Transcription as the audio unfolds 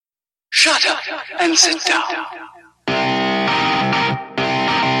Shut up and sit down.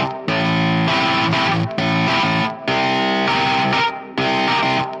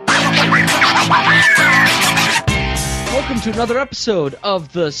 Welcome to another episode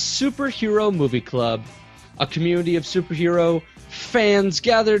of the Superhero Movie Club, a community of superhero fans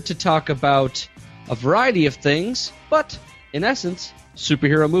gathered to talk about a variety of things, but, in essence,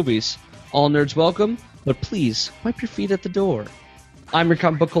 superhero movies. All nerds welcome, but please, wipe your feet at the door. I'm your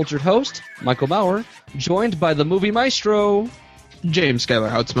comic book cultured host, Michael Bauer, joined by the movie maestro, James Schuyler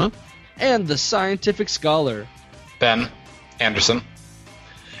Houtsma, and the scientific scholar, Ben Anderson.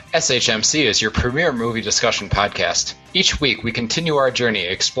 SHMC is your premier movie discussion podcast. Each week, we continue our journey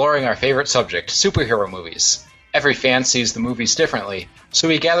exploring our favorite subject, superhero movies. Every fan sees the movies differently, so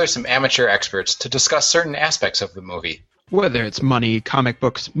we gather some amateur experts to discuss certain aspects of the movie. Whether it's money, comic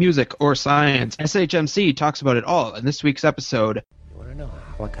books, music, or science, SHMC talks about it all in this week's episode. You want to know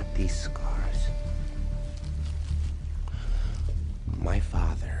how I got these scars? My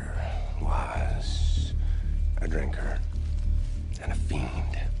father was a drinker and a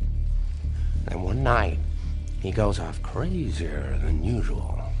fiend. And one night, he goes off crazier than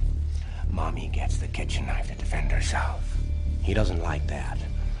usual. Mommy gets the kitchen knife to defend herself. He doesn't like that.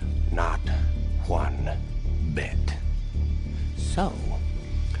 Not one bit. So,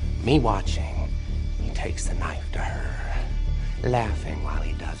 me watching, he takes the knife to her, laughing while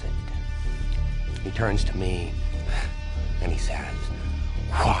he does it. He turns to me, and he says,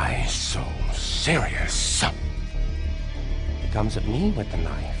 "Why so serious?" He comes at me with the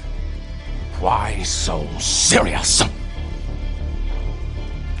knife. "Why so serious?"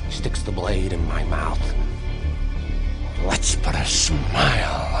 Sticks the blade in my mouth. Let's put a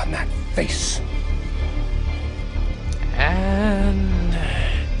smile on that face. And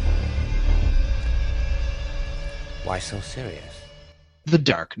why so serious? The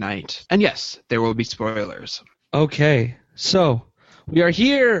Dark Knight. And yes, there will be spoilers. Okay, so we are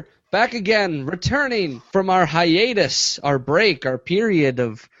here, back again, returning from our hiatus, our break, our period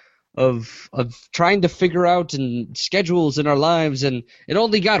of trying to figure out and schedules in our lives, and it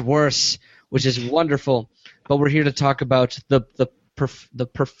only got worse, which is wonderful. But we're here to talk about the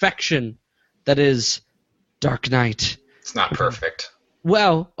perfection that is Dark Knight. It's not perfect.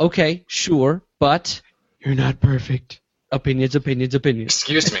 Well, okay, sure, but You're not perfect. opinions.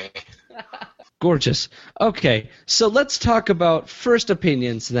 Excuse me. Gorgeous. Okay, so let's talk about first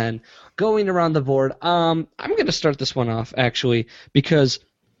opinions then, going around the board. I'm going to start this one off, actually, because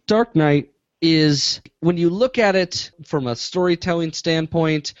Dark Knight is, when you look at it from a storytelling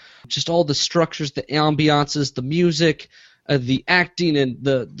standpoint, just all the structures, the ambiances, the music, the acting, and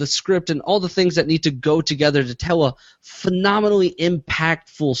the script, and all the things that need to go together to tell a phenomenally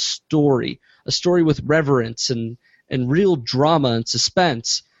impactful story, a story with reverence and real drama and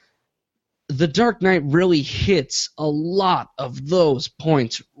suspense. The Dark Knight really hits a lot of those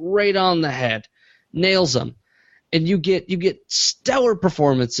points right on the head, nails them. And you get stellar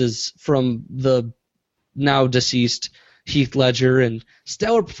performances from the now deceased Heath Ledger, and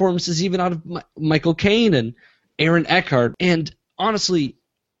stellar performances even out of Michael Caine and Aaron Eckhart. And honestly,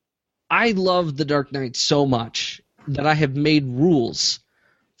 I love The Dark Knight so much that I have made rules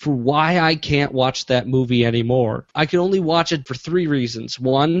for why I can't watch that movie anymore. I can only watch it for 3 reasons.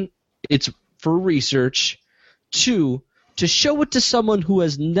 1, it's for research. 2, to show it to someone who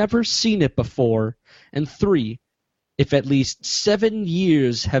has never seen it before. And 3, if at least 7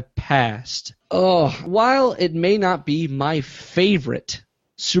 years have passed. While it may not be my favorite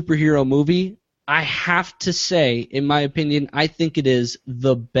superhero movie, I have to say, in my opinion, I think it is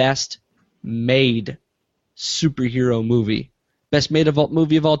the best made superhero movie. Best made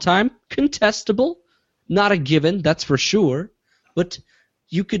movie of all time? Contestable. Not a given, that's for sure. But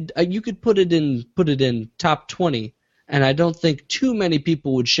you could put it in top 20, and I don't think too many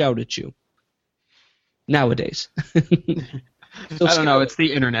people would shout at you. Nowadays. So I don't know, it's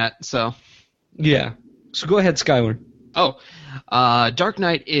the internet, so. Yeah. So go ahead, Skylar. Dark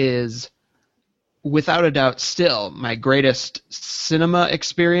Knight is, without a doubt, still my greatest cinema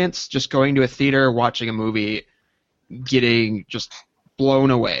experience, just going to a theater, watching a movie, getting just blown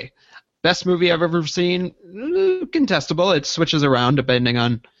away. Best movie I've ever seen? Contestable. It switches around depending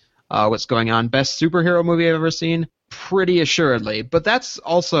on what's going on. Best superhero movie I've ever seen? Pretty assuredly. But that's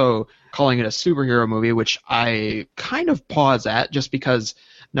also calling it a superhero movie, which I kind of pause at, just because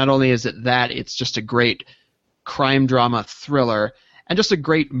not only is it that, it's just a great crime drama thriller, and just a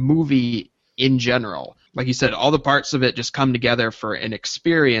great movie in general. Like you said, all the parts of it just come together for an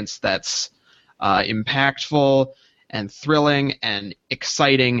experience that's impactful and thrilling and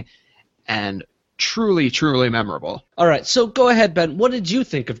exciting and truly, truly memorable. All right, so go ahead, Ben. What did you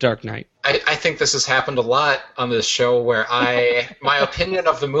think of Dark Knight? I think this has happened a lot on this show where my opinion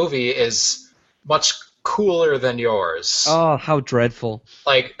of the movie is much cooler than yours. Oh, how dreadful.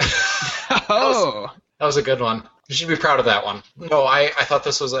 Like, Oh, that was a good one. You should be proud of that one. No, I thought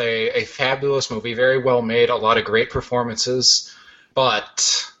this was a fabulous movie, very well made, a lot of great performances,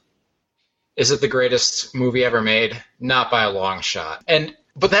 but is it the greatest movie ever made? Not by a long shot. Is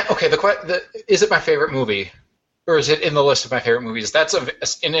it my favorite movie? Or is it in the list of my favorite movies? That's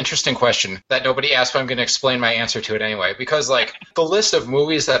an interesting question that nobody asked, but I'm going to explain my answer to it anyway. Because, like, the list of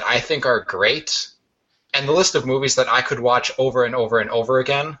movies that I think are great and the list of movies that I could watch over and over and over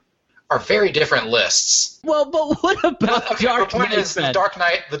again are very different lists. Well, but what about Dark the point Knight, is, Ben?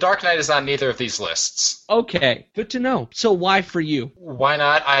 The Dark Knight is on neither of these lists. Okay, good to know. So why for you? Why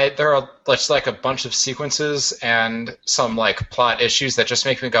not? There are just like a bunch of sequences and some like plot issues that just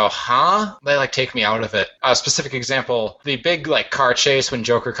make me go, huh? They like take me out of it. A specific example, the big like car chase when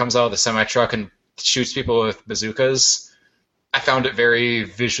Joker comes out of the semi-truck and shoots people with bazookas. I found it very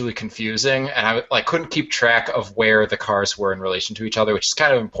visually confusing, and I couldn't keep track of where the cars were in relation to each other, which is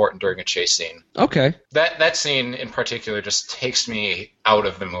kind of important during a chase scene. Okay. That scene in particular just takes me out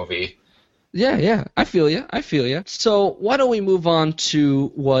of the movie. Yeah, I feel you. So why don't we move on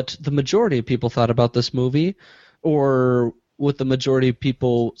to what the majority of people thought about this movie, or what the majority of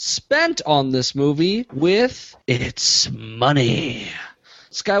people spent on this movie with its money.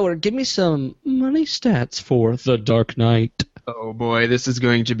 Skylar, give me some money stats for The Dark Knight. oh boy, this is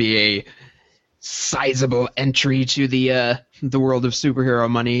going to be a sizable entry to the world of superhero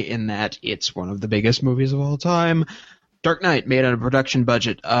money in that it's one of the biggest movies of all time. Dark Knight made on a production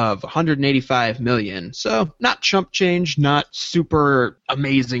budget of $185 million, so not chump change, not super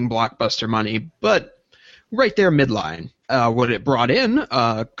amazing blockbuster money, but right there midline. What it brought in,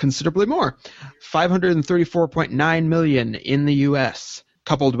 considerably more, $534.9 million in the U.S.,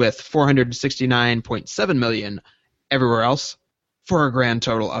 coupled with $469.7 million everywhere else, for a grand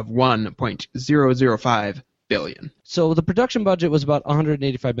total of $1.005 billion. So the production budget was about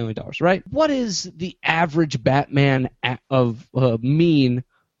 $185 million, right? What is the average Batman of mean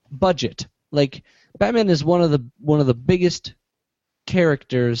budget? Like, Batman is one of the biggest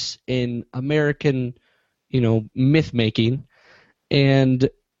characters in American, myth making, and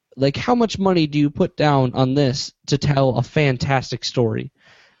like, how much money do you put down on this to tell a fantastic story?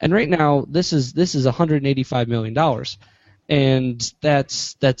 And right now, this is $185 million. And that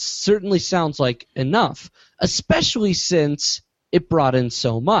certainly sounds like enough, especially since it brought in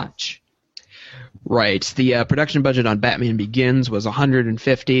so much. Right. The production budget on Batman Begins was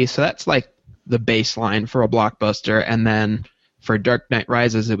 $150, so that's like the baseline for a blockbuster. And then for Dark Knight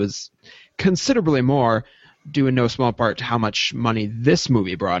Rises, it was considerably more, due in no small part to how much money this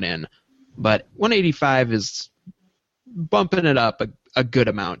movie brought in. But 185 is bumping it up a good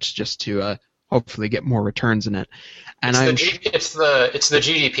amount just to hopefully get more returns in it. And it's the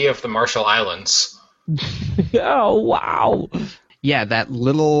GDP of the Marshall Islands. Oh, wow. Yeah, that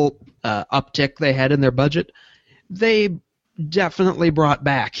little uptick they had in their budget, they definitely brought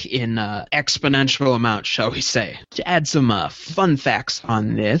back in exponential amounts, shall we say. To add some fun facts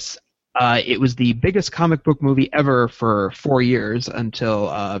on this, it was the biggest comic book movie ever for 4 years until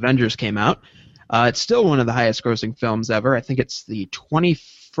Avengers came out. It's still one of the highest grossing films ever. I think it's the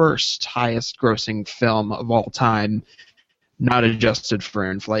 21st highest grossing film of all time, not adjusted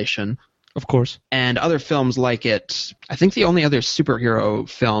for inflation. Of course. And other films like it, I think the only other superhero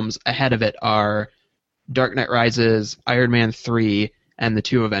films ahead of it are Dark Knight Rises, Iron Man 3, and the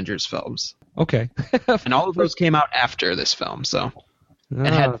 2 Avengers films. Okay. And all of those came out after this film, so...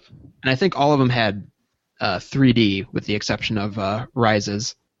 And I think all of them had 3D, with the exception of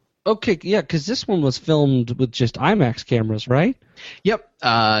Rises. Okay, yeah, because this one was filmed with just IMAX cameras, right? Yep.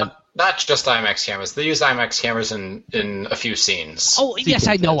 Not just IMAX cameras. They use IMAX cameras in a few scenes. Oh, yes,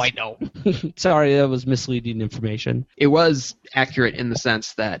 I know. Sorry, that was misleading information. It was accurate in the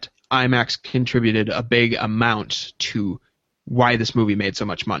sense that IMAX contributed a big amount to why this movie made so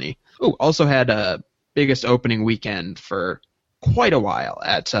much money. Oh, also had a biggest opening weekend for quite a while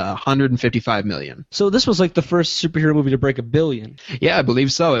at $155 million. So this was like the first superhero movie to break $1 billion. Yeah, I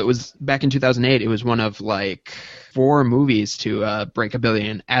believe so. It was back in 2008. It was one of like 4 movies to break $1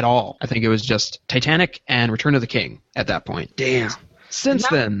 billion at all. I think it was just Titanic and Return of the King at that point. Damn. Since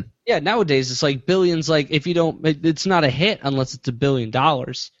then, yeah, nowadays it's like billions. Like if you don't, it's not a hit unless it's $1 billion.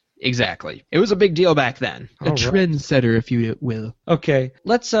 Exactly. It was a big deal back then. A trendsetter, if you will. Okay,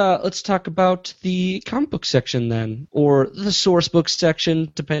 let's talk about the comic book section then, or the source book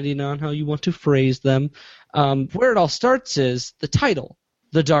section, depending on how you want to phrase them. Where it all starts is the title,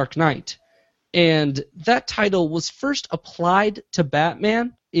 The Dark Knight. And that title was first applied to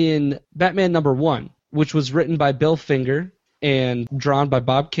Batman in Batman #1, which was written by Bill Finger and drawn by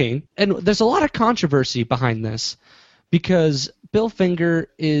Bob Kane. And there's a lot of controversy behind this because Bill Finger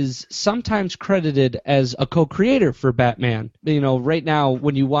is sometimes credited as a co-creator for Batman. You know, right now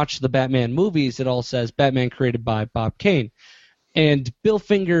when you watch the Batman movies, it all says Batman created by Bob Kane. And Bill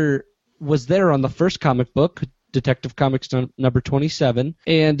Finger was there on the first comic book, Detective Comics number 27,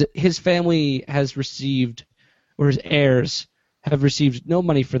 and his family has received, or his heirs have received no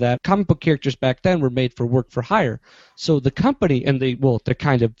money for that. Comic book characters back then were made for work for hire. So the company, and they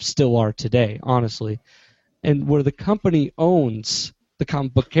kind of still are today, honestly, and where the company owns the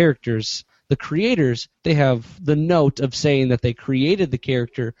comic book characters, the creators, they have the note of saying that they created the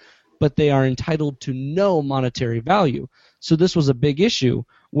character, but they are entitled to no monetary value. So this was a big issue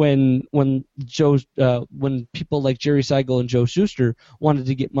when people like Jerry Siegel and Joe Shuster wanted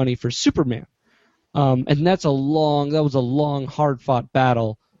to get money for Superman, and that was a long, hard-fought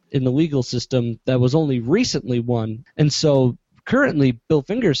battle in the legal system that was only recently won. And so currently, Bill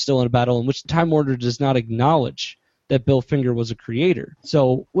Finger is still in a battle in which Time Warner does not acknowledge that Bill Finger was a creator.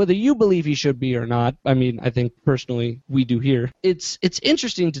 So whether you believe he should be or not, I mean, I think personally we do here. It's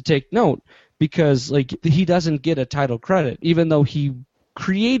interesting to take note because like he doesn't get a title credit, even though he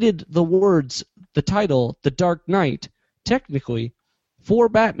created the title, The Dark Knight, technically, for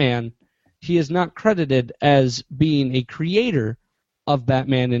Batman. He is not credited as being a creator of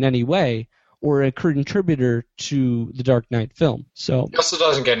Batman in any way or a contributor to the Dark Knight film. So He also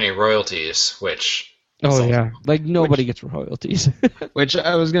doesn't get any royalties, which... Oh, yeah. Like, nobody gets royalties. Which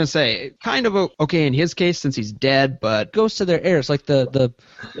I was going to say, kind of okay in his case since he's dead, but... Goes to their heirs. Like, the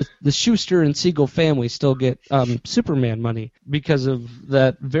Schuster and Siegel family still get Superman money because of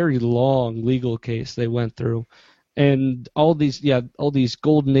that very long legal case they went through. And all these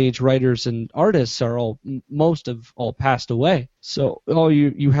Golden Age writers and artists are most have all passed away. So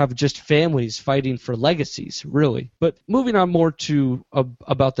you have just families fighting for legacies, really. But moving on more to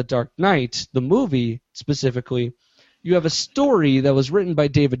about The Dark Knight, the movie specifically, you have a story that was written by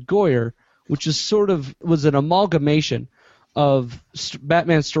David Goyer, which was an amalgamation of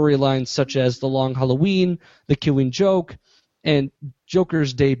Batman storylines such as The Long Halloween, The Killing Joke, and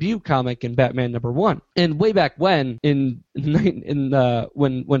Joker's debut comic in Batman #1. And way back when, when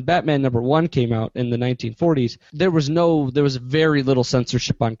Batman #1 came out in the 1940s, there was very little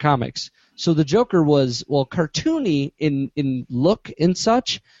censorship on comics. So the Joker was, cartoony in look and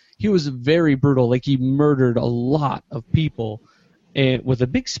such. He was very brutal. Like, he murdered a lot of people, and with a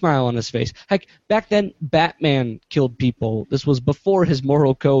big smile on his face. Heck, back then, Batman killed people. This was before his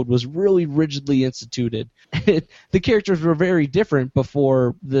moral code was really rigidly instituted. The characters were very different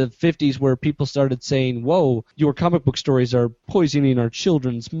before the 50s, where people started saying, whoa, your comic book stories are poisoning our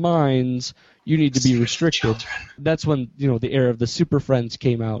children's minds. You need to be restricted. That's when, the era of the Super Friends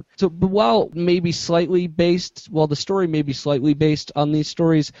came out. So, but while the story may be slightly based on these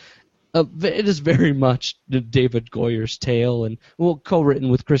stories, it is very much David Goyer's tale, and co-written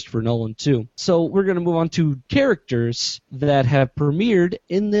with Christopher Nolan too. So we're going to move on to characters that have premiered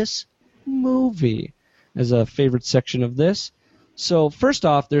in this movie as a favorite section of this. So first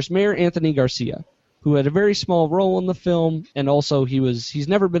off, there's Mayor Anthony Garcia, who had a very small role in the film, and also he's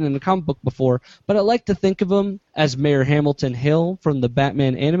never been in a comic book before, but I like to think of him as Mayor Hamilton Hill from the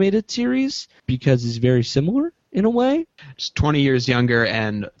Batman animated series because he's very similar in a way. Just 20 years younger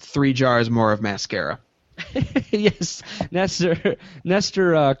and 3 jars more of mascara. Yes, Nestor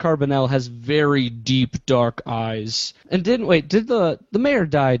Carbonell has very deep, dark eyes. And did the mayor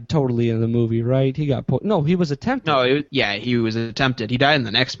died totally in the movie, right? He got no, he was attempted. No, he was attempted. He died in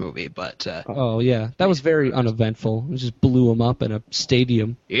the next movie, but oh yeah, that was very uneventful. It just blew him up in a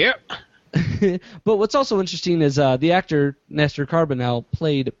stadium. Yep. But what's also interesting is the actor Nestor Carbonell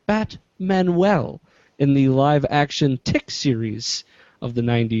played Bat-Manuel in the live-action Tick series of the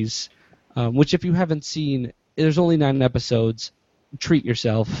 90s, which if you haven't seen, there's only 9 episodes. Treat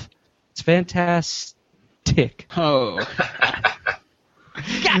yourself. It's fantastic. Oh.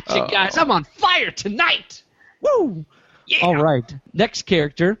 Gotcha, guys. I'm on fire tonight. Woo! Yeah. All right. Next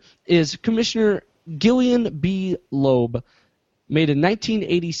character is Commissioner Gillian B. Loeb, made in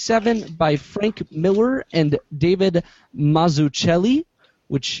 1987 by Frank Miller and David Mazzucchelli,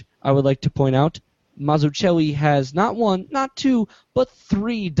 which I would like to point out, Mazzucchelli has not 1, not 2, but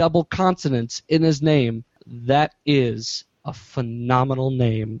 3 double consonants in his name. That is a phenomenal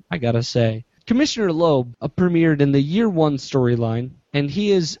name, I gotta say. Commissioner Loeb premiered in the Year One storyline, and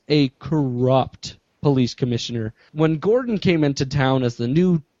he is a corrupt police commissioner. When Gordon came into town as the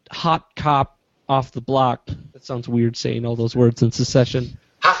new hot cop off the block, that sounds weird saying all those words in succession.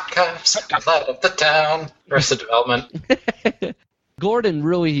 Hot cops, light up the town. Arrested Development. Gordon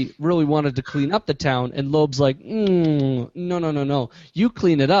really wanted to clean up the town, and Loeb's like, no. You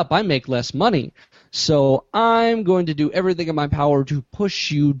clean it up, I make less money. So I'm going to do everything in my power to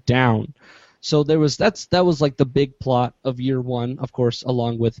push you down. So that was like the big plot of year one, of course,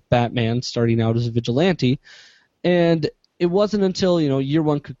 along with Batman starting out as a vigilante. And it wasn't until, year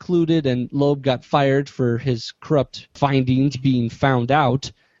one concluded and Loeb got fired for his corrupt findings being found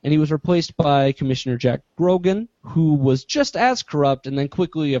out, and he was replaced by Commissioner Jack Grogan, who was just as corrupt, and then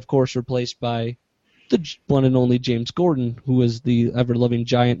quickly, of course, replaced by the one and only James Gordon, who was the ever-loving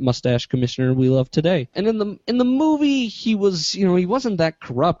giant mustache commissioner we love today. And in the movie, he was, he wasn't that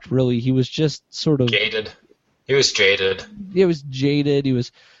corrupt, really. He was just sort of... Jaded. He was jaded. He was jaded. He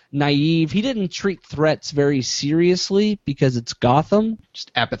was naive. He didn't treat threats very seriously because it's Gotham.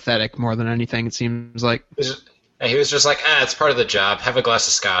 Just apathetic more than anything, it seems like. He was just like, it's part of the job. Have a glass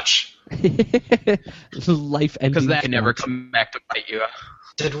of scotch. Life ending. Because that can never come back to bite you.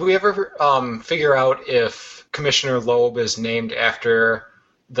 Did we ever figure out if Commissioner Loeb is named after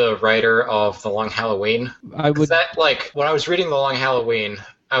the writer of The Long Halloween? When I was reading The Long Halloween,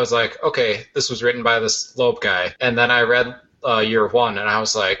 I was like, okay, this was written by this Loeb guy. And then I read year one, and I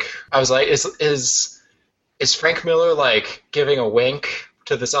was like, is Frank Miller like giving a wink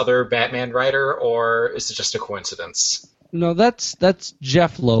to this other Batman writer, or is it just a coincidence? No, that's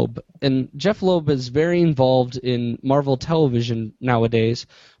Jeff Loeb, and Jeff Loeb is very involved in Marvel Television nowadays,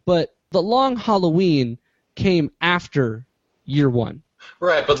 but The Long Halloween came after year one.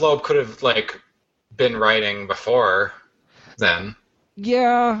 Right, but Loeb could have been writing before then.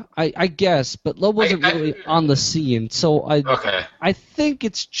 Yeah, I guess, but Loeb wasn't really on the scene, so I think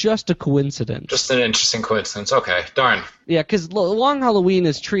it's just a coincidence. Just an interesting coincidence. Okay, darn. Yeah, because Long Halloween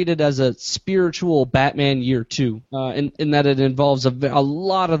is treated as a spiritual Batman year two, in that it involves a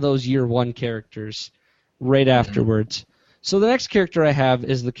lot of those year one characters right afterwards. So the next character I have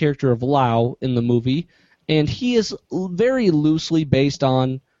is the character of Lau in the movie, and he is very loosely based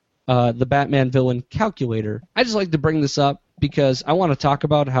on the Batman villain Calculator. I just like to bring this up because I want to talk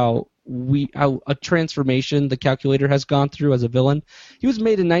about how a transformation the Calculator has gone through as a villain. He was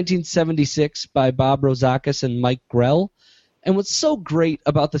made in 1976 by Bob Rozakis and Mike Grell, and what's so great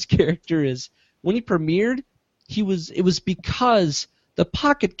about this character is when he premiered, it was because the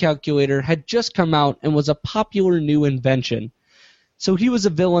Pocket Calculator had just come out and was a popular new invention. So he was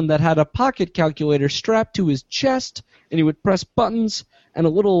a villain that had a pocket calculator strapped to his chest, and he would press buttons, and a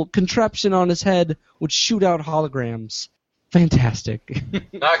little contraption on his head would shoot out holograms. Fantastic.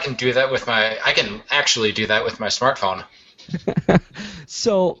 Now I can actually do that with my smartphone.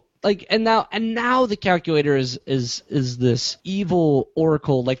 So, and now the Calculator is this evil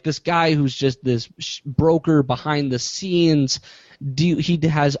oracle, like this guy who's just this broker behind the scenes. He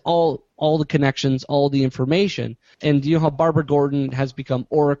has all the connections, all the information, and you know how Barbara Gordon has become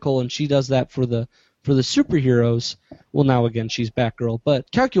Oracle, and she does that for the superheroes. Well, now again she's Batgirl,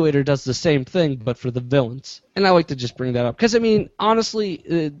 but Calculator does the same thing, but for the villains. And I like to just bring that up because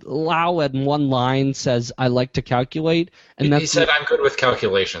honestly, Lau at one line says, "I like to calculate," and he said, "I'm good with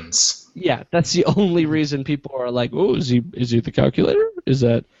calculations." Yeah, that's the only reason people are like, "Oh, is he the Calculator? Is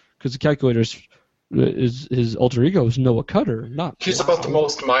that because the Calculator's his alter ego is Noah Cutter, not He's Lau." about the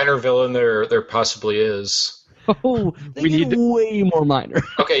most minor villain there possibly is. Oh, we need way more minor.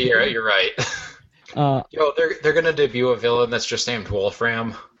 Okay, you're right. They're gonna debut a villain that's just named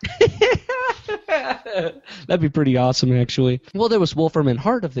Wolfram. That'd be pretty awesome, actually. Well, there was Wolfram and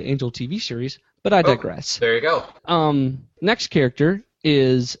Hart of the Angel TV series, but I digress. There you go. Next character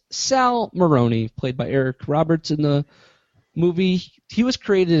is Sal Maroni, played by Eric Roberts in the movie. He was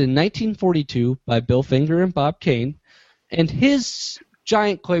created in 1942 by Bill Finger and Bob Kane, and his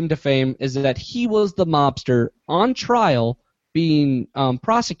giant claim to fame is that he was the mobster on trial being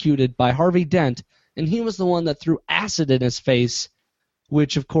prosecuted by Harvey Dent, and he was the one that threw acid in his face,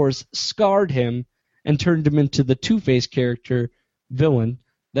 which of course scarred him and turned him into the Two-Face character villain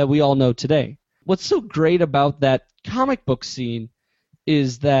that we all know today. What's so great about that comic book scene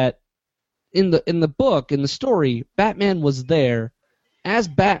is that in the book, in the story, Batman was there as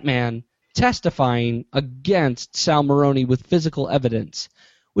Batman testifying against Sal Maroni with physical evidence,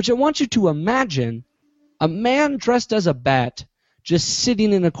 which I want you to imagine a man dressed as a bat just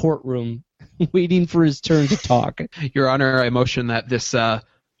sitting in a courtroom waiting for his turn to talk. Your Honor, I motion that this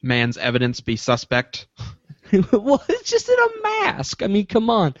man's evidence be suspect. Well, it's just in a mask. I mean, come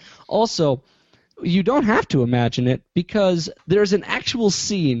on. Also, you don't have to imagine it because there's an actual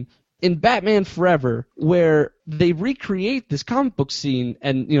scene in Batman Forever where they recreate this comic book scene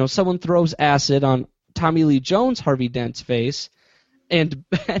and, someone throws acid on Tommy Lee Jones' Harvey Dent's face, and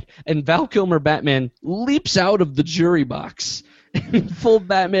Val Kilmer Batman leaps out of the jury box in full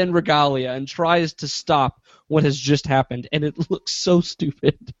Batman regalia and tries to stop what has just happened, and it looks so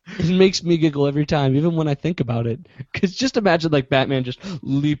stupid. It makes me giggle every time, even when I think about it. Because just imagine like Batman just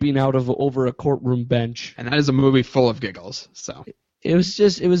leaping out of over a courtroom bench. And that is a movie full of giggles. So it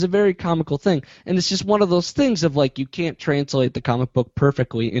was a very comical thing, and it's just one of those things of like you can't translate the comic book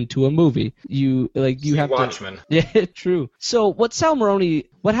perfectly into a movie. You have Watchmen. to. Yeah, true. So what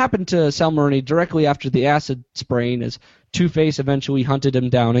happened to Sal Maroni directly after the acid spraying is Two-Face eventually hunted him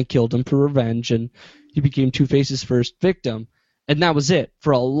down and killed him for revenge, and he became Two-Face's first victim, and that was it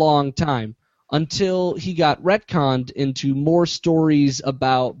for a long time until he got retconned into more stories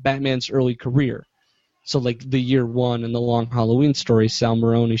about Batman's early career. So like the Year One and the Long Halloween story, Sal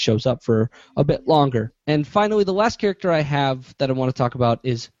Maroni shows up for a bit longer. And finally, the last character I have that I want to talk about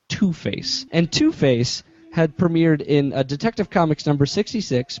is Two-Face. And Two-Face had premiered in Detective Comics number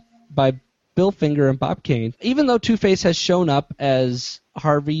 66 by Bill Finger and Bob Kane. Even though Two-Face has shown up as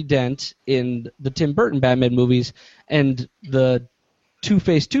Harvey Dent in the Tim Burton Batman movies and the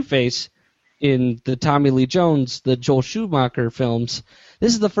Two-Face in the Tommy Lee Jones, the Joel Schumacher films,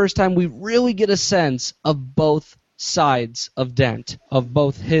 this is the first time we really get a sense of both sides of Dent, of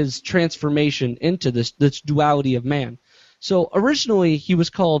both his transformation into this duality of man. So originally he was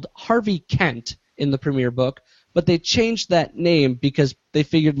called Harvey Kent in the premiere book, but they changed that name because they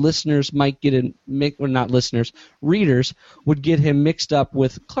figured readers would get him mixed up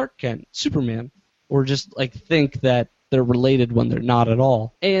with Clark Kent, Superman, or just like think that they're related when they're not at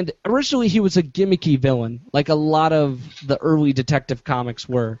all. And originally he was a gimmicky villain, like a lot of the early Detective Comics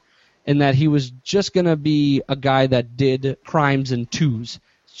were, in that he was just going to be a guy that did crimes in twos,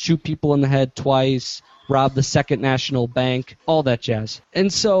 shoot people in the head twice, rob the Second National Bank, all that jazz.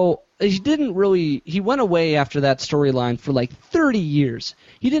 And so he went away after that storyline for like 30 years.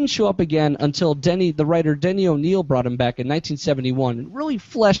 He didn't show up again until the writer Denny O'Neil brought him back in 1971 and really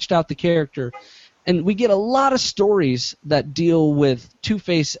fleshed out the character. And we get a lot of stories that deal with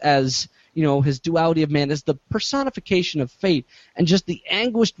Two-Face as, his duality of man, as the personification of fate, and just the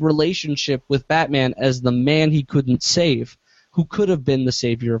anguished relationship with Batman as the man he couldn't save, who could have been the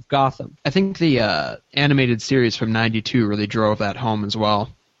savior of Gotham. I think the animated series from '92 really drove that home as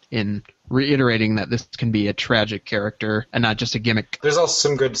well, in reiterating that this can be a tragic character and not just a gimmick. There's also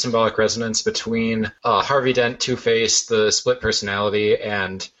some good symbolic resonance between Harvey Dent, Two-Face, the split personality,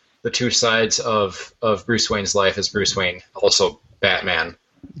 and the two sides of Bruce Wayne's life as Bruce Wayne, also Batman.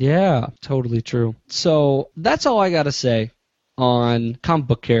 Yeah, totally true. So that's all I got to say on comic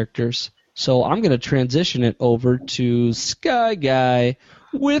book characters. So I'm going to transition it over to Sky Guy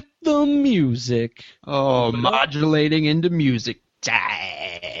with the music. Oh, modulating into music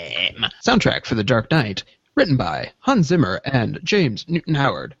time. Soundtrack for The Dark Knight, written by Hans Zimmer and James Newton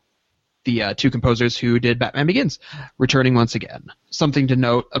Howard, the two composers who did Batman Begins, returning once again. Something to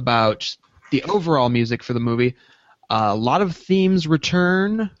note about the overall music for the movie, a lot of themes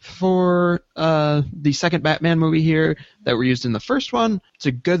return for the second Batman movie here that were used in the first one. It's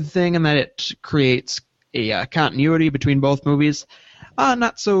a good thing in that it creates a continuity between both movies.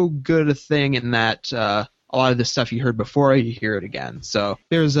 Not so good a thing in that a lot of the stuff you heard before, you hear it again. So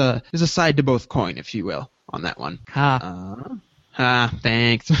there's a side to both coin, if you will, on that one.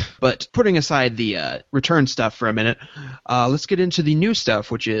 Thanks. But putting aside the return stuff for a minute, let's get into the new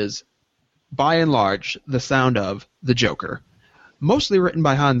stuff, which is, by and large, the sound of the Joker. Mostly written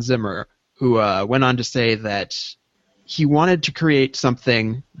by Hans Zimmer, who went on to say that he wanted to create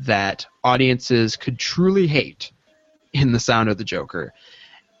something that audiences could truly hate in the sound of the Joker.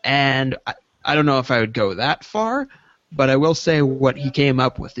 And I don't know if I would go that far, but I will say what he came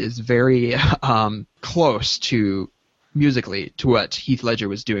up with is very close to, musically, to what Heath Ledger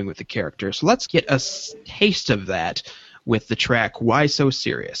was doing with the character. So let's get a taste of that with the track Why So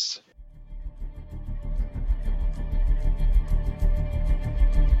Serious?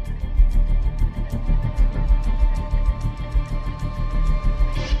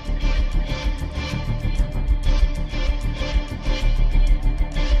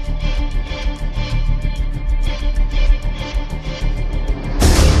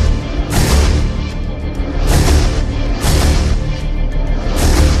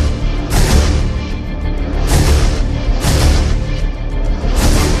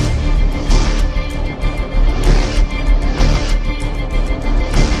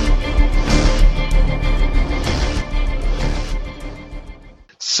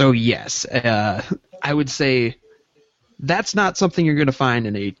 So yes, I would say that's not something you're going to find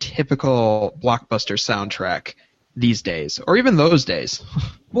in a typical blockbuster soundtrack these days, or even those days.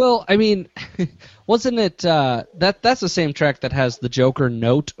 Well, I mean, Wasn't it that's the same track that has the Joker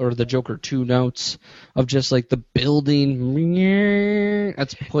note or the Joker 2 notes of just like the building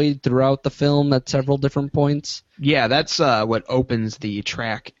that's played throughout the film at several different points? Yeah, that's what opens the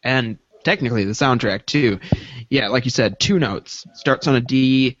track and technically the soundtrack too. Yeah, like you said, 2 notes. Starts on a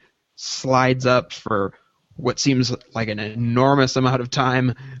D, slides up for what seems like an enormous amount of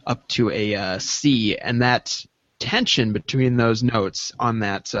time up to a C, and that tension between those notes on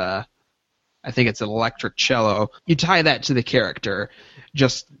that I think it's an electric cello, you tie that to the character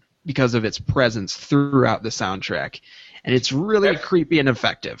just because of its presence throughout the soundtrack, and it's really creepy and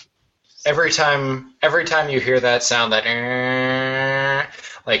effective. Every time you hear that sound, that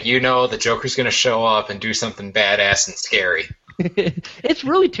like you know the Joker's gonna show up and do something badass and scary. It's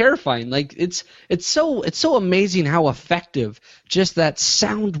really terrifying. Like it's so amazing how effective just that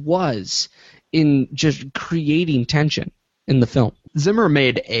sound was in just creating tension in the film. Zimmer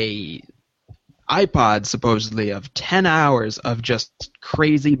made a iPod supposedly of 10 hours of just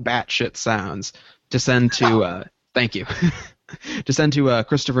crazy batshit sounds to send to thank you. To send to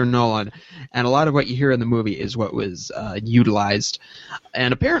Christopher Nolan, and a lot of what you hear in the movie is what was utilized,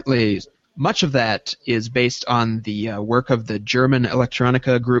 and apparently much of that is based on the work of the German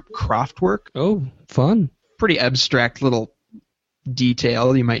electronica group Kraftwerk. Oh, fun. Pretty abstract little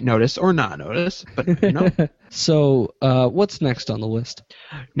detail you might notice or not notice, but you know. So, what's next on the list?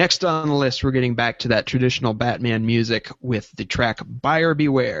 Next on the list, we're getting back to that traditional Batman music with the track Buyer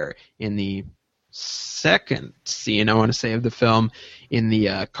Beware in the second scene, I want to say, of the film, in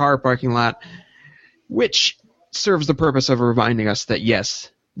the car parking lot, which serves the purpose of reminding us that,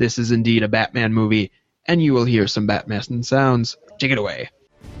 yes, this is indeed a Batman movie, and you will hear some Batman sounds. Take it away.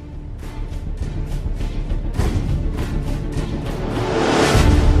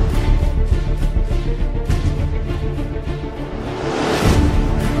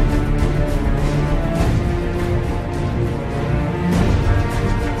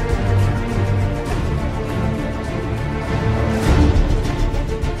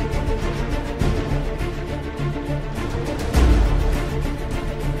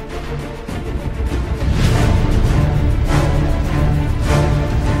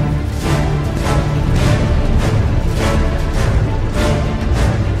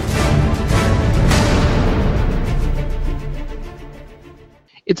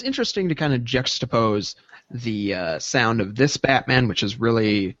 It's interesting to kind of juxtapose the sound of this Batman, which is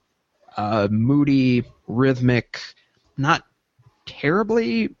really moody, rhythmic, not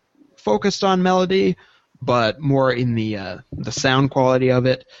terribly focused on melody, but more in the sound quality of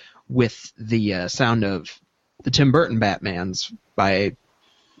it, with the sound of the Tim Burton Batmans by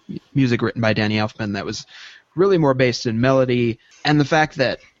music written by Danny Elfman that was really more based in melody, and the fact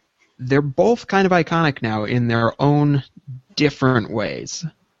that they're both kind of iconic now in their own different ways.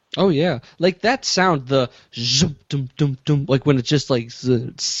 Oh yeah, like that sound, the zoom dum dum dum, like when it just like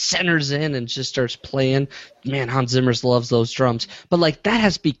centers in and just starts playing. Man, Hans Zimmer loves those drums. But like that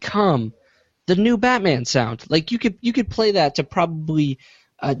has become the new Batman sound. Like you could play that to probably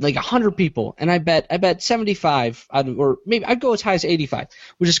like 100 people, and I bet 75 or maybe I'd go as high as 85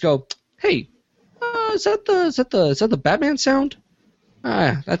 would just go, hey, is that the Batman sound?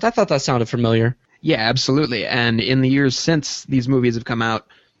 I thought that sounded familiar. Yeah, absolutely. And in the years since these movies have come out,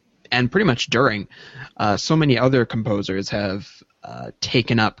 and pretty much during, so many other composers have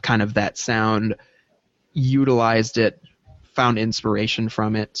taken up kind of that sound, utilized it, found inspiration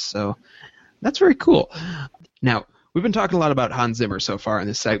from it. So that's very cool. Now, we've been talking a lot about Hans Zimmer so far in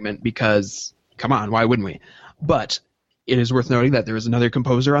this segment because, come on, why wouldn't we? But it is worth noting that there is another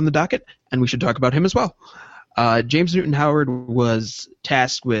composer on the docket, and we should talk about him as well. James Newton Howard was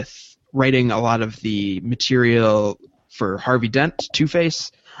tasked with writing a lot of the material for Harvey Dent,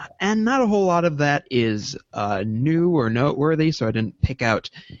 Two-Face, and not a whole lot of that is new or noteworthy, so I didn't pick out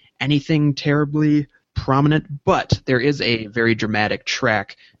anything terribly prominent, but there is a very dramatic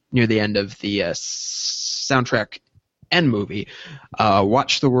track near the end of the soundtrack and movie,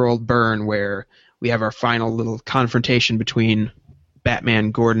 Watch the World Burn, where we have our final little confrontation between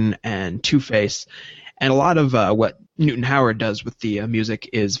Batman, Gordon, and Two-Face. And a lot of what Newton Howard does with the music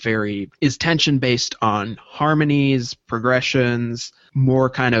is tension based on harmonies, progressions, more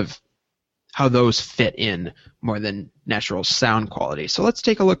kind of how those fit in more than natural sound quality. So let's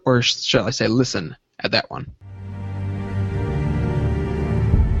take a look, or shall I say listen, at that one.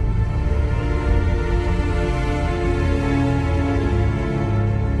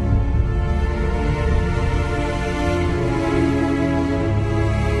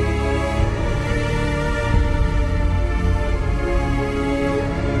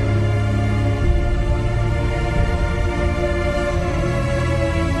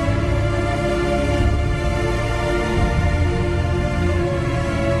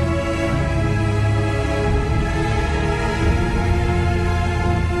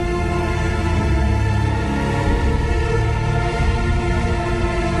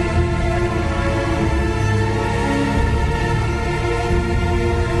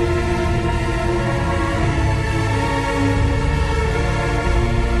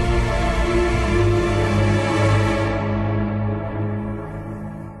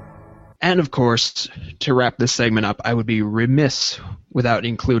 And of course, to wrap this segment up, I would be remiss without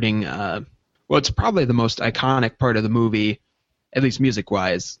including what's probably the most iconic part of the movie, at least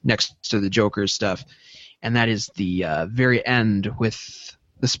music-wise, next to the Joker stuff, and that is the very end with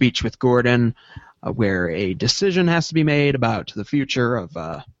the speech with Gordon, where a decision has to be made about the future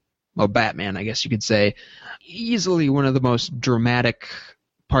of Batman, I guess you could say. Easily one of the most dramatic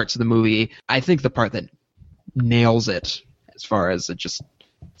parts of the movie. I think the part that nails it as far as it just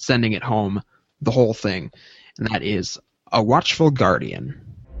sending it home, the whole thing, and that is A Watchful Guardian.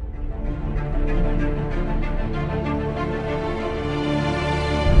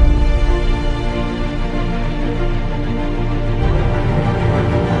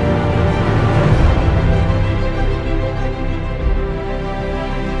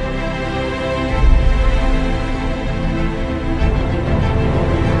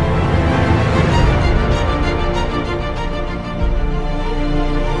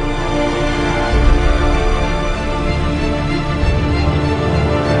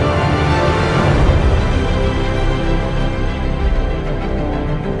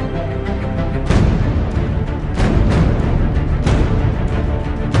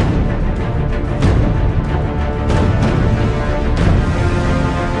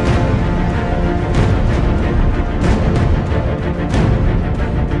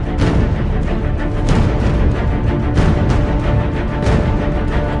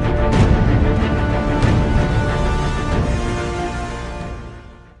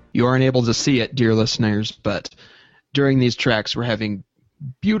 You aren't able to see it, dear listeners, but during these tracks we're having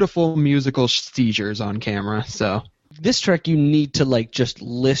beautiful musical seizures on camera. So this track you need to just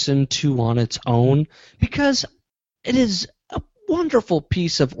listen to on its own because it is a wonderful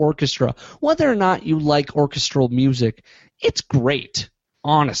piece of orchestra. Whether or not you like orchestral music, it's great,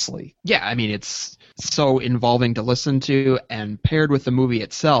 honestly. Yeah, I mean, it's so involving to listen to, and paired with the movie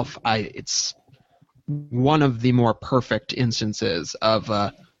itself, it's one of the more perfect instances of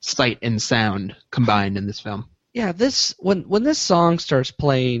sight and sound combined in this film. Yeah, when this song starts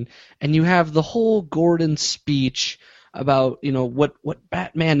playing and you have the whole Gordon speech about what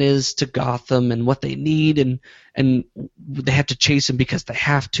Batman is to Gotham and what they need and they have to chase him because they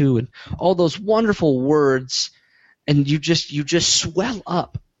have to, and all those wonderful words, and you just swell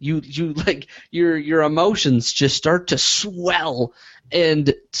up. You your emotions just start to swell,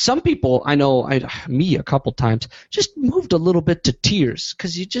 and some people I know, me a couple times, just moved a little bit to tears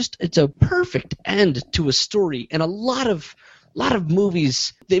because it's a perfect end to a story. And a lot of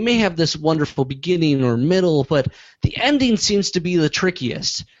movies, they may have this wonderful beginning or middle, but the ending seems to be the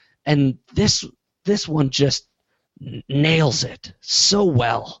trickiest, and this one just nails it so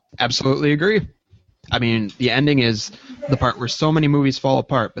well. Absolutely agree. I mean, the ending is the part where so many movies fall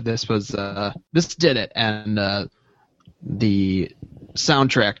apart, but this did it, and the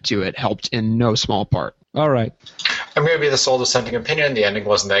soundtrack to it helped in no small part. All right. I'm going to be the sole dissenting opinion. The ending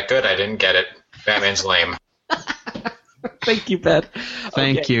wasn't that good. I didn't get it. Batman's lame. Thank you, Ben.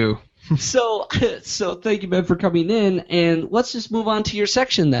 Thank you. So thank you, Ben, for coming in, and let's just move on to your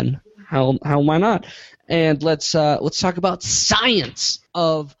section then. How why not? And let's talk about science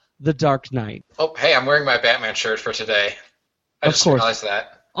of The Dark Knight. Oh, hey, I'm wearing my Batman shirt for today. I just realized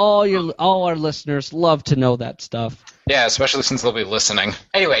that. All our listeners love to know that stuff. Yeah, especially since they'll be listening.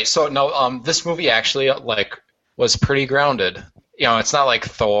 Anyway, so no, this movie actually was pretty grounded. It's not like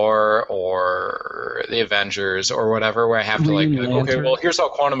Thor or the Avengers or whatever, where I have to be like, okay, well, here's how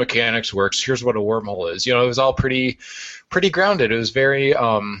quantum mechanics works. Here's what a wormhole is. It was all pretty grounded. It was very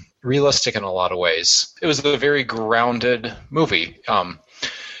realistic in a lot of ways. It was a very grounded movie. I'm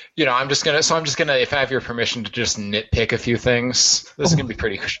just gonna, if I have your permission to just nitpick a few things, this is gonna be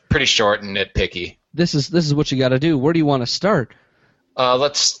pretty short and nitpicky. This is what you got to do. Where do you want to start?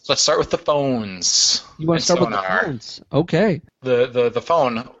 Let's start with the phones. You want to start with the phones? Okay. The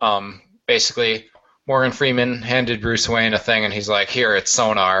phone. Basically, Morgan Freeman handed Bruce Wayne a thing, and he's like, "Here, it's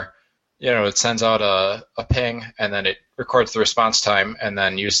sonar." It sends out a ping, and then it records the response time, and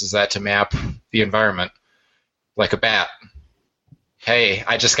then uses that to map the environment like a bat. Hey,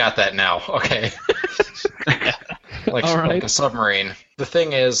 I just got that now. Okay. Like a submarine. The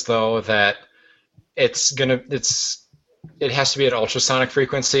thing is, though, that it has to be at ultrasonic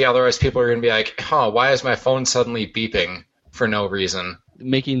frequency, otherwise people are going to be like, why is my phone suddenly beeping for no reason?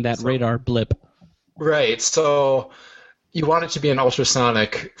 Making that radar blip. Right, so you want it to be an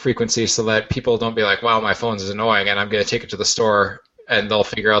ultrasonic frequency so that people don't be like, wow, my phone is annoying, and I'm going to take it to the store, and they'll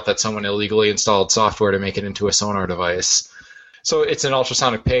figure out that someone illegally installed software to make it into a sonar device. So it's an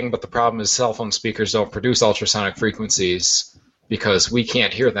ultrasonic ping, but the problem is cell phone speakers don't produce ultrasonic frequencies because we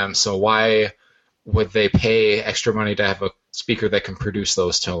can't hear them, so why would they pay extra money to have a speaker that can produce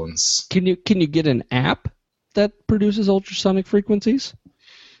those tones. Can you get an app that produces ultrasonic frequencies?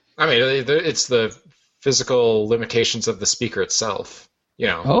 I mean, it's the physical limitations of the speaker itself. You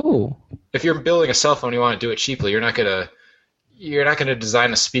know, Oh, if you're building a cell phone, you want to do it cheaply. You're not gonna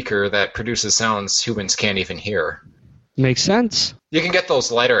design a speaker that produces sounds humans can't even hear. makes sense. You can get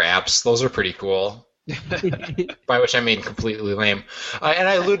those lighter apps; those are pretty cool. By which I mean completely lame. And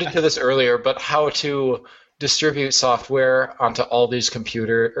I alluded to this earlier, but how to distribute software onto all these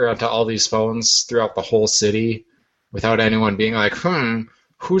onto all these phones throughout the whole city without anyone being like,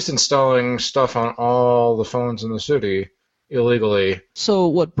 who's installing stuff on all the phones in the city illegally? So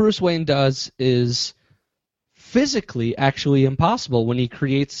what Bruce Wayne does is physically actually impossible when he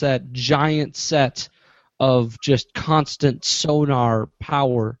creates that giant set of just constant sonar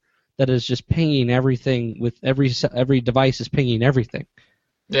power that is just pinging everything with every device is pinging everything.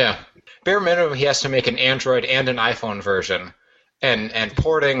 Yeah. Bare minimum, he has to make an Android and an iPhone version. And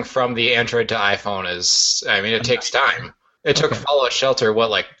porting from the Android to iPhone it takes time. It took Fallout Shelter,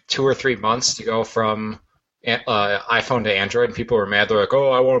 2 or 3 months to go from iPhone to Android, and people were mad. They're like,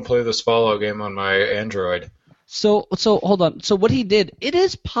 I want to play this Fallout game on my Android. So hold on. So what he did, it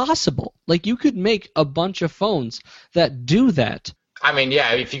is possible. Like, you could make a bunch of phones that do that. I mean,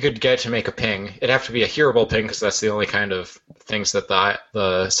 yeah, if you could get it to make a ping, it'd have to be a hearable ping because that's the only kind of things that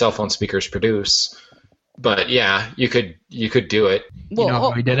the cell phone speakers produce. But yeah, you could do it. Well, You know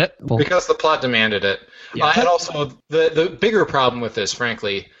how he did it? Because the plot demanded it. Yeah. And also, the bigger problem with this,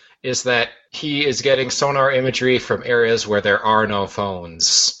 frankly, is that he is getting sonar imagery from areas where there are no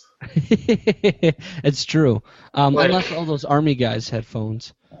phones. It's true. Like- Unless all those army guys had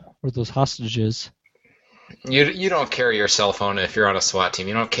phones, or those hostages. You don't carry your cell phone if you're on a SWAT team.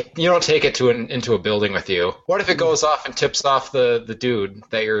 You don't take it into a building with you. What if it goes off and tips off the dude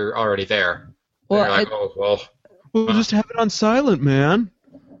that you're already there? Well, And you're like, Well, just have it on silent, man.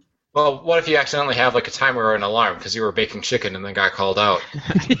 Well, what if you accidentally have a timer or an alarm because you were baking chicken and then got called out?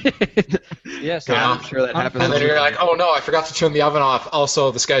 Yes, I'm sure that happens. And then you're like, oh no, I forgot to turn the oven off.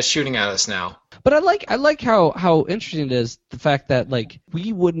 Also, this guy's shooting at us now. But I like how interesting it is, the fact that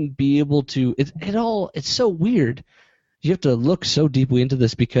we wouldn't be able to. It's so weird. You have to look so deeply into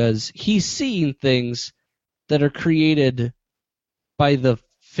this because he's seeing things that are created by the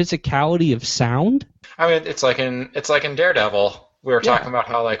physicality of sound. I mean, it's like in Daredevil. We were talking about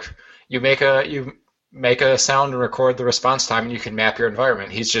how you make a sound and record the response time, and you can map your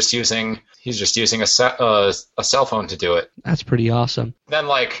environment. He's just using a cell phone to do it. That's pretty awesome. Then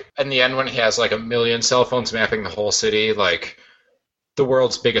in the end, when he has a million cell phones mapping the whole city, the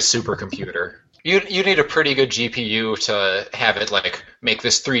world's biggest supercomputer. You need a pretty good GPU to have it make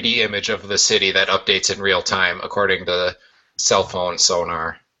this 3D image of the city that updates in real time according to cell phone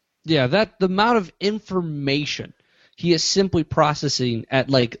sonar. Yeah, the amount of information he is simply processing at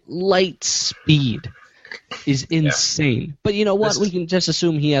light speed is insane. Yeah. But you know what? We can just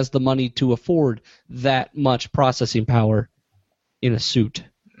assume he has the money to afford that much processing power in a suit.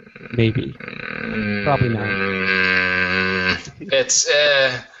 Maybe. Probably not. It's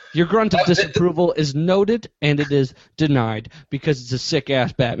Your grunt of disapproval is noted, and it is denied because it's a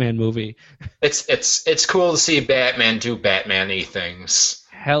sick-ass Batman movie. It's cool to see Batman do Batman-y things.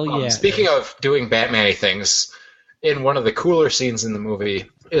 Hell yeah. Speaking of doing Batman-y things, in one of the cooler scenes in the movie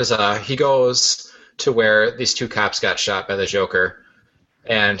is he goes to where these two cops got shot by the Joker,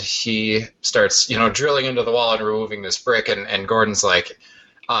 and he starts drilling into the wall and removing this brick, and Gordon's like,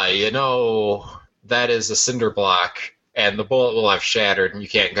 that is a cinder block, and the bullet will have shattered, and you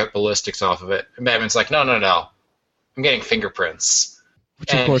can't get ballistics off of it. And Batman's like, no, I'm getting fingerprints.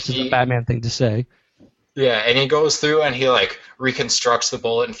 Which, of course, is a Batman thing to say. Yeah, and he goes through and he reconstructs the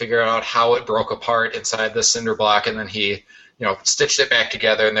bullet and figures out how it broke apart inside the cinder block, and then he stitched it back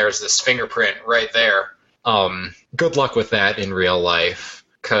together, and there's this fingerprint right there. Good luck with that in real life,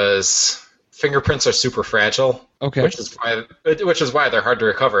 because fingerprints are super fragile. Okay. Which is why they're hard to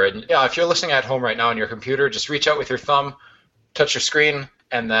recover. And yeah, if you're listening at home right now on your computer, just reach out with your thumb, touch your screen,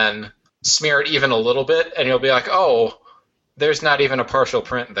 and then smear it even a little bit, and you'll be like, oh, there's not even a partial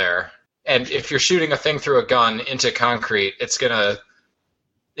print there. And if you're shooting a thing through a gun into concrete, it's gonna,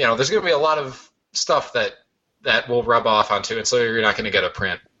 there's gonna be a lot of stuff that will rub off onto it, so you're not gonna get a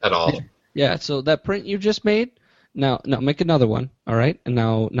print at all. Yeah. So that print you just made, now make another one, all right? And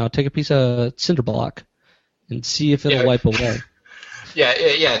now take a piece of cinder block and see if it'll wipe away.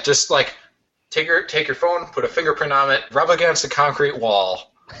 Yeah. Just take your phone, put a fingerprint on it, rub against a concrete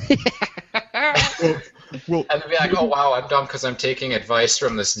wall. Well, and be like, oh wow, I'm dumb because I'm taking advice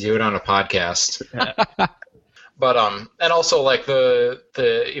from this dude on a podcast. But and also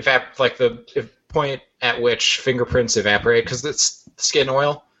if point at which fingerprints evaporate, because it's skin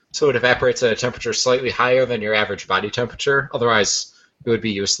oil, so it evaporates at a temperature slightly higher than your average body temperature. Otherwise, it would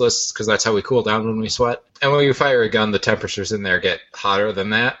be useless, because that's how we cool down when we sweat. And when you fire a gun, the temperatures in there get hotter than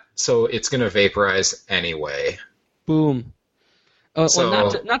that, so it's going to vaporize anyway. Boom.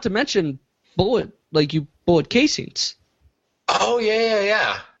 Well, not to mention bullet casings. Oh,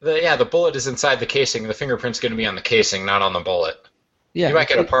 yeah. The bullet is inside the casing. The fingerprint's going to be on the casing, not on the bullet. Yeah, you might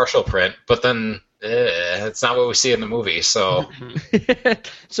get a partial print, but then it's not what we see in the movie, so...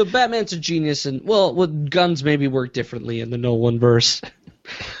 So Batman's a genius, and, guns maybe work differently in the Nolan verse.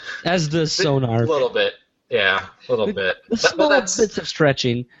 As does sonar. A little bit. Yeah, a little bit. Small bits of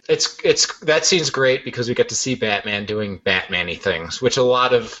stretching. That scene's great because we get to see Batman doing Batman-y things, which a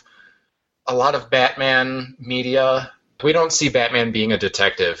lot of Batman media, we don't see Batman being a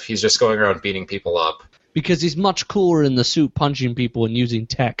detective. He's just going around beating people up. Because he's much cooler in the suit, punching people and using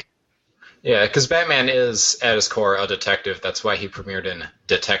tech. Yeah, because Batman is, at his core, a detective. That's why he premiered in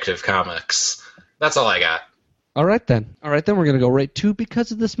Detective Comics. That's all I got. All right, then. We're going to go right to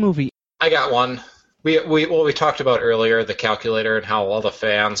because of this movie. I got one. We talked about earlier the calculator and how all the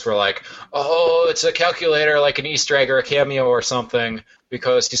fans were like, oh, it's a calculator, like an Easter egg or a cameo or something,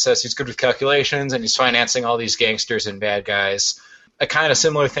 because he says he's good with calculations and he's financing all these gangsters and bad guys. A kind of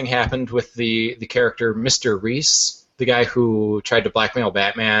similar thing happened with the character Mr. Reese, the guy who tried to blackmail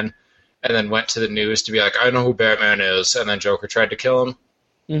Batman and then went to the news to be like, I know who Batman is, and then Joker tried to kill him.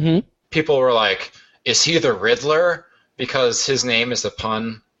 Mm-hmm. People were like, is he the Riddler? Because his name is a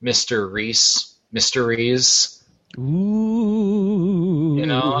pun, Mr. Reese, Mysteries. Ooh. You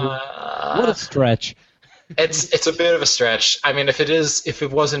know? What a stretch. It's a bit of a stretch. I mean, if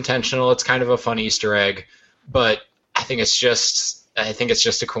it was intentional, it's kind of a fun Easter egg, but I think it's just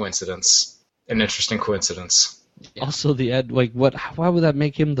a coincidence, an interesting coincidence. Yeah. Also, the Ed, why would that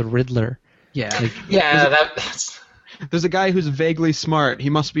make him the Riddler? Yeah. That's... There's a guy who's vaguely smart. He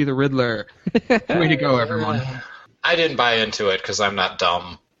must be the Riddler. Way to go, everyone. I didn't buy into it because I'm not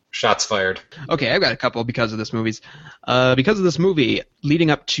dumb. Shots fired. Okay, I've got a couple because of this movie. Because of this movie,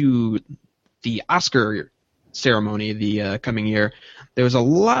 leading up to the Oscar ceremony the coming year, there was a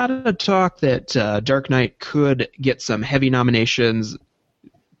lot of talk that Dark Knight could get some heavy nominations,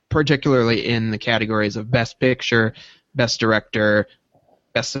 particularly in the categories of Best Picture, Best Director,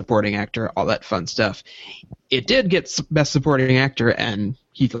 Best Supporting Actor, all that fun stuff. It did get Best Supporting Actor, and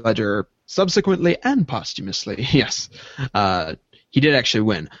Heath Ledger subsequently and posthumously, yes, he did actually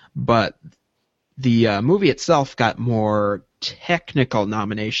win. But the movie itself got more technical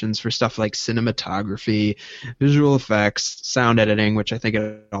nominations for stuff like cinematography, visual effects, sound editing, which I think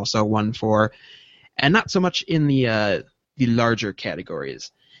it also won for, and not so much in the larger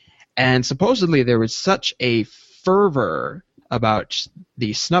categories. And supposedly there was such a fervor about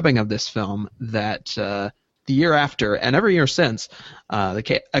the snubbing of this film that the year after, and every year since,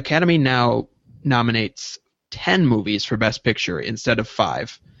 the Academy now nominates 10 movies for Best Picture instead of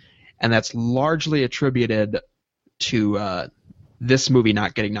 5. And that's largely attributed to this movie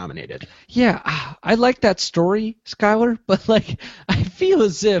not getting nominated. Yeah, I like that story, Skylar, but I feel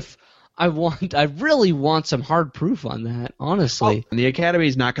as if I really want some hard proof on that, honestly. And the Academy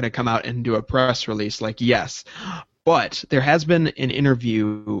is not going to come out and do a press release yes. But there has been an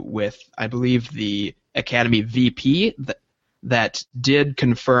interview with, I believe, the Academy VP that did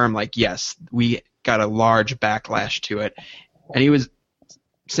confirm, yes, we got a large backlash to it. And he was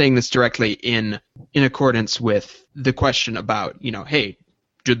saying this directly in accordance with the question about, hey,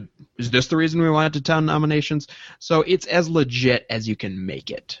 is this the reason we wanted 10 nominations? So it's as legit as you can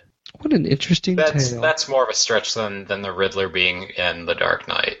make it. What an interesting tale. That's more of a stretch than the Riddler being in The Dark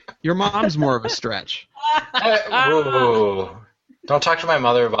Knight. Your mom's more of a stretch. Ooh. Don't talk to my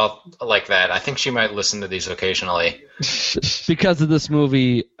mother about like that. I think she might listen to these occasionally. Because of this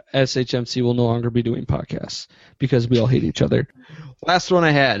movie, SHMC will no longer be doing podcasts because we all hate each other. Last one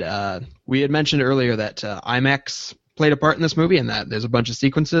I had. We had mentioned earlier that IMAX played a part in this movie, and that there's a bunch of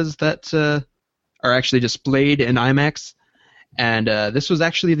sequences that are actually displayed in IMAX. And this was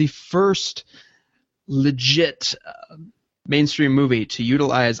actually the first legit mainstream movie to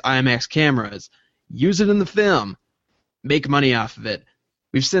utilize IMAX cameras, use it in the film, make money off of it.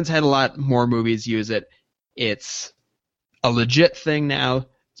 We've since had a lot more movies use it. It's a legit thing now.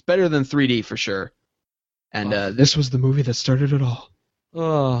 It's better than 3D for sure. And this was the movie that started it all.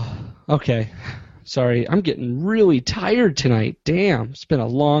 Oh, okay. Sorry, I'm getting really tired tonight. Damn, it's been a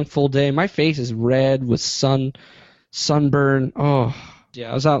long, full day. My face is red with sunburn. Oh,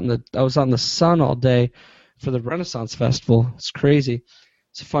 yeah. I was out in the sun all day for the Renaissance Festival. It's crazy.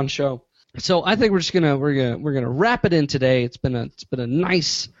 It's a fun show. So I think we're gonna wrap it in today. It's been a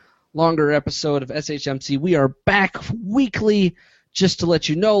nice longer episode of SHMC. We are back weekly. Just to let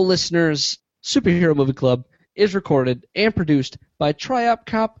you know, listeners, Superhero Movie Club is recorded and produced by Triop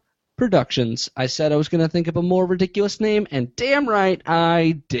Cop Productions. I said I was going to think of a more ridiculous name, and damn right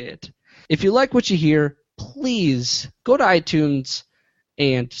I did. If you like what you hear, please go to iTunes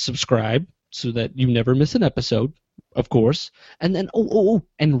and subscribe so that you never miss an episode, of course. And then,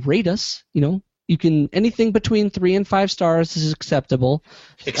 and rate us. You know, you can, anything between 3 and 5 stars is acceptable.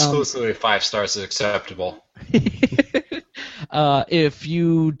 Exclusively 5 stars is acceptable. If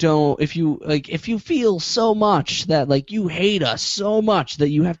you feel so much that like you hate us so much that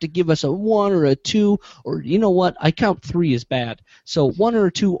you have to give us a 1 or a 2, or you know what, I count 3 as bad. So 1 or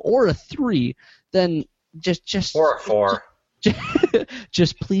a 2 or a 3, then just or a 4.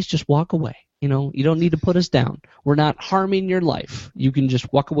 Please walk away. You know, you don't need to put us down. We're not harming your life. You can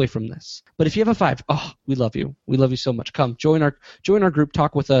just walk away from this. But if you have a 5, we love you. We love you so much. Come join our group,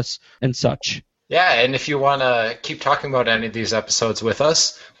 talk with us, and such. Yeah, and if you want to keep talking about any of these episodes with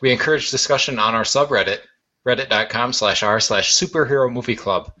us, we encourage discussion on our subreddit, reddit.com/r/superhero movie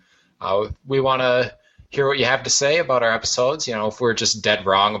club. We want to hear what you have to say about our episodes. You know, if we're just dead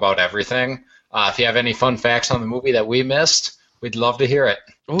wrong about everything. If you have any fun facts on the movie that we missed, we'd love to hear it.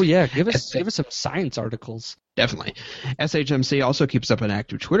 Oh yeah, give us some science articles. Definitely. SHMC also keeps up an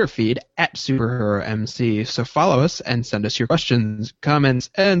active Twitter feed at SuperheroMC, so follow us and send us your questions, comments,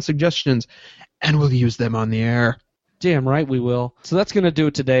 and suggestions, and we'll use them on the air. Damn right we will. So that's going to do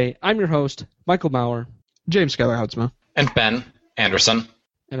it today. I'm your host, Michael Maurer. James Schuyler Houtsma. And Ben Anderson.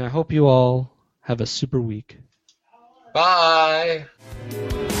 And I hope you all have a super week. Bye!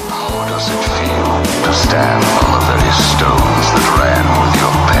 How does it feel to stand on the very stones that ran with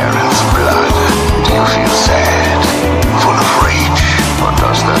your parents' blood? Do you feel sad?